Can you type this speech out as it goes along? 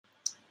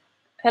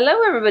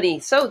Hello everybody,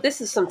 so this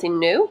is something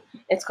new.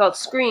 It's called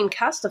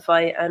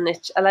Screencastify and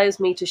it allows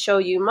me to show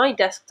you my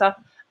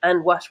desktop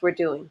and what we're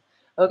doing.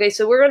 Okay,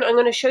 so I'm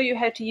going to show you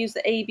how to use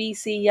the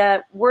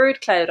ABC word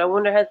cloud. I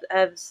wonder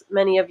have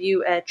many of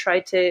you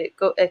tried to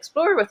go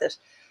explore with it.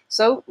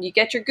 So you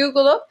get your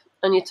Google up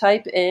and you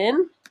type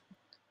in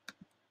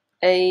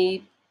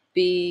ABCya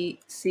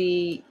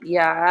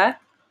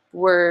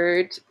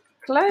word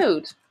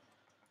cloud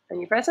and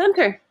you press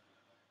enter.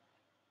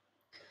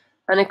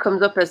 And it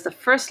comes up as the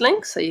first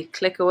link, so you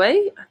click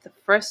away at the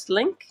first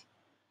link.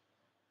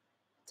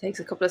 It takes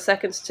a couple of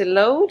seconds to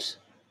load.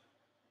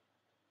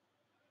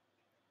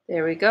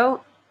 There we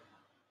go.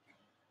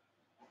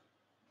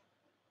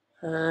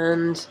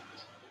 And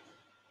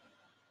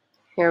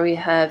here we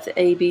have the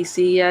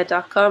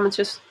abc.com.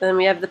 Then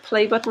we have the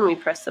play button. We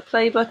press the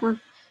play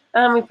button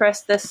and we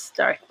press the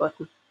start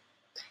button.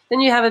 Then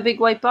you have a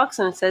big white box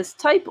and it says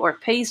type or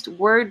paste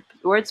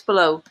words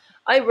below.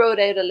 I wrote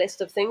out a list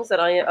of things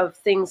that I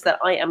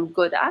am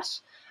good at,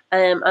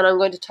 and I'm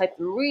going to type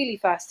them really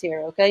fast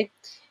here. Okay,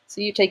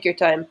 so you take your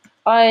time.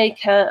 I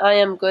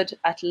am good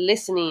at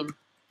listening.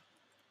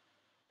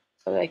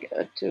 So I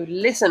get to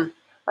listen.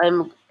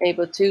 I'm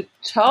able to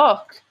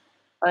talk.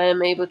 I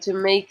am able to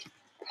make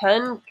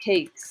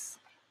pancakes.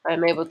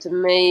 I'm able to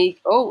make.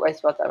 Oh, I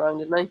spelled that wrong,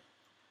 didn't I?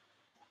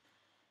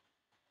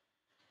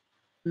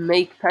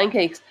 Make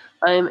pancakes.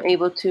 I'm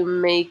able to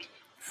make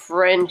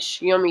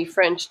yummy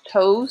French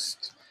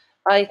toast.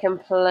 I can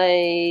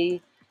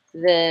play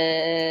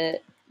the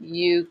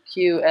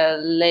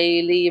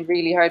ukulele,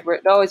 really hard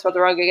word. No, I spelled it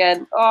wrong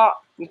again. Oh,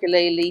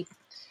 ukulele.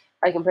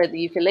 I can play the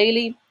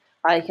ukulele.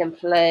 I can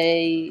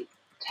play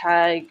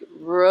tag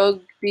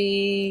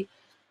rugby.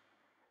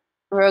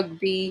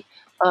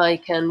 I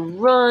can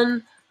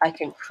run. I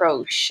can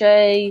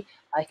crochet.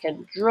 I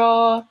can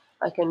draw.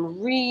 I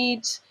can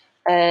read.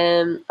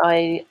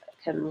 I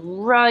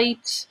can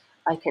write.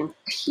 I can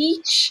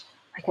teach.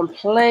 I can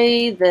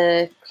play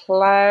the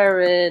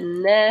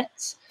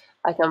clarinet.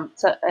 I can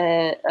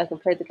play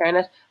the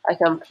clarinet. I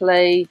can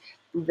play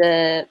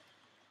the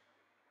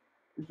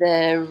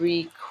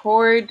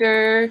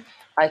recorder.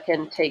 I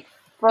can take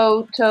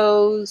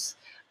photos.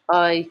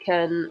 I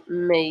can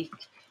make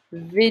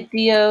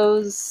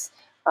videos.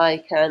 I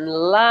can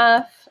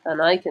laugh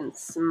and I can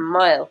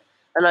smile.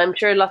 And I'm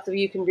sure lots of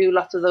you can do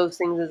lots of those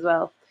things as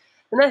well.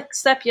 The next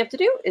step you have to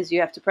do is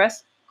you have to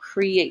press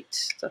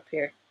create. It's up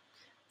here.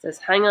 It says,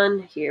 hang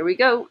on, here we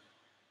go.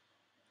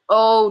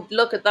 Oh,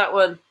 look at that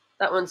one.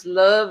 That one's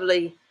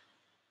lovely.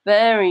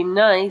 Very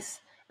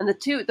nice. And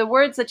the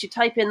words that you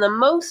type in the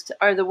most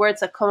are the words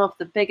that come up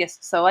the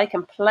biggest. So I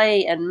can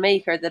play and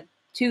make are the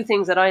two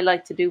things that I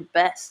like to do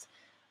best.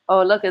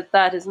 Oh, look at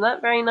that. Isn't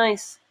that very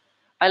nice?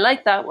 I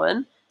like that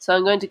one. So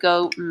I'm going to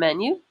go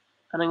menu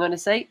and I'm going to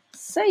say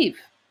save.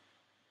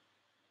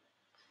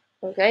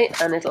 Okay,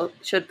 and it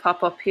should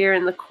pop up here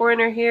in the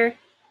corner here.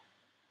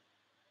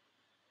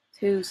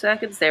 2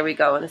 seconds. There we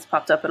go. And it's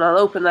popped up and I'll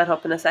open that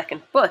up in a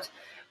second. But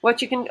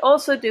what you can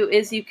also do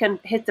is you can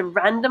hit the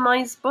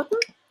randomize button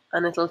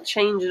and it'll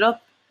change it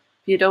up.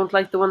 If you don't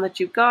like the one that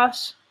you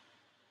got,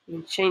 you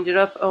can change it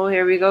up. Oh,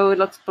 here we go. It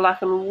looks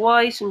black and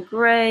white and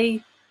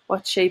grey.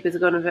 What shape is it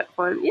going to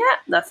form? Yeah,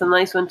 that's a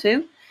nice one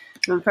too.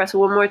 I'm going to press it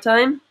one more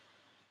time.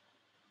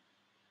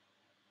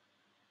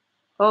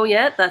 Oh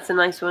yeah, that's a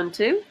nice one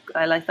too.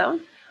 I like that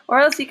one.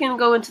 Or else you can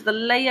go into the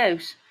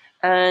layout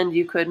and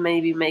you could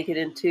maybe make it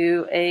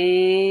into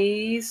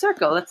a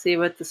circle. Let's see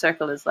what the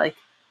circle is like.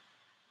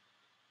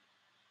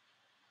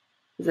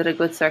 Is it a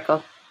good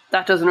circle?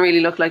 That doesn't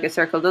really look like a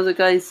circle, does it,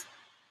 guys?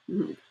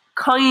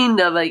 Kind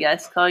of, I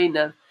guess, kind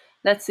of.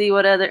 Let's see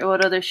what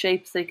other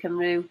shapes they can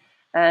do.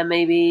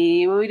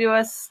 Maybe when we do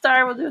a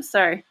star, we'll do a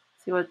star.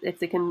 See if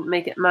they can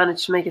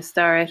manage to make a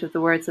star out of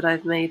the words that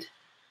I've made.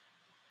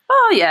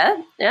 Oh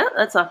yeah,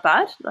 that's not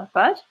bad, not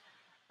bad.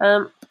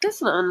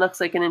 This one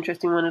looks like an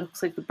interesting one. It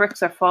looks like the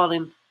bricks are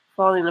falling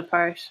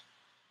apart.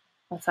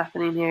 What's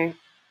happening here?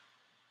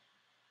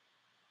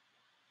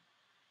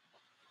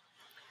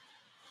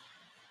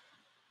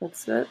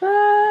 That's yeah,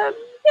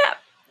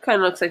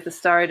 kind of looks like the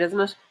star, doesn't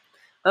it?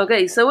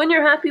 Okay, so when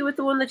you're happy with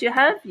the one that you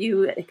have,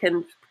 you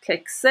can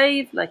click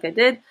save, like I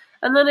did,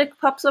 and then it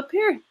pops up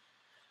here.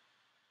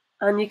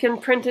 And you can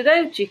print it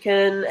out. You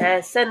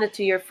can send it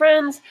to your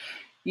friends.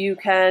 You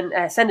can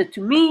send it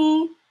to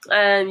me.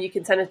 You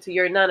can send it to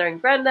your nana and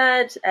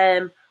granddad.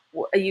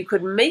 You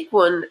could make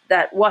one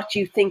that what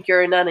you think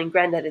your nana and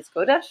granddad is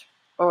good at,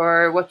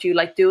 or what you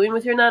like doing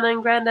with your nana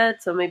and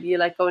granddad. So maybe you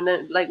like going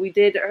out, like we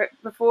did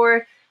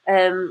before.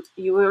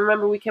 You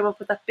remember we came up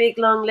with that big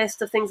long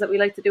list of things that we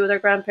like to do with our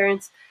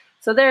grandparents.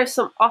 So there are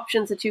some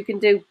options that you can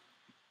do.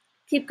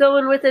 Keep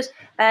going with it.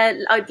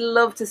 I'd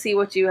love to see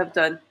what you have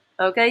done.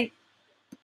 Okay,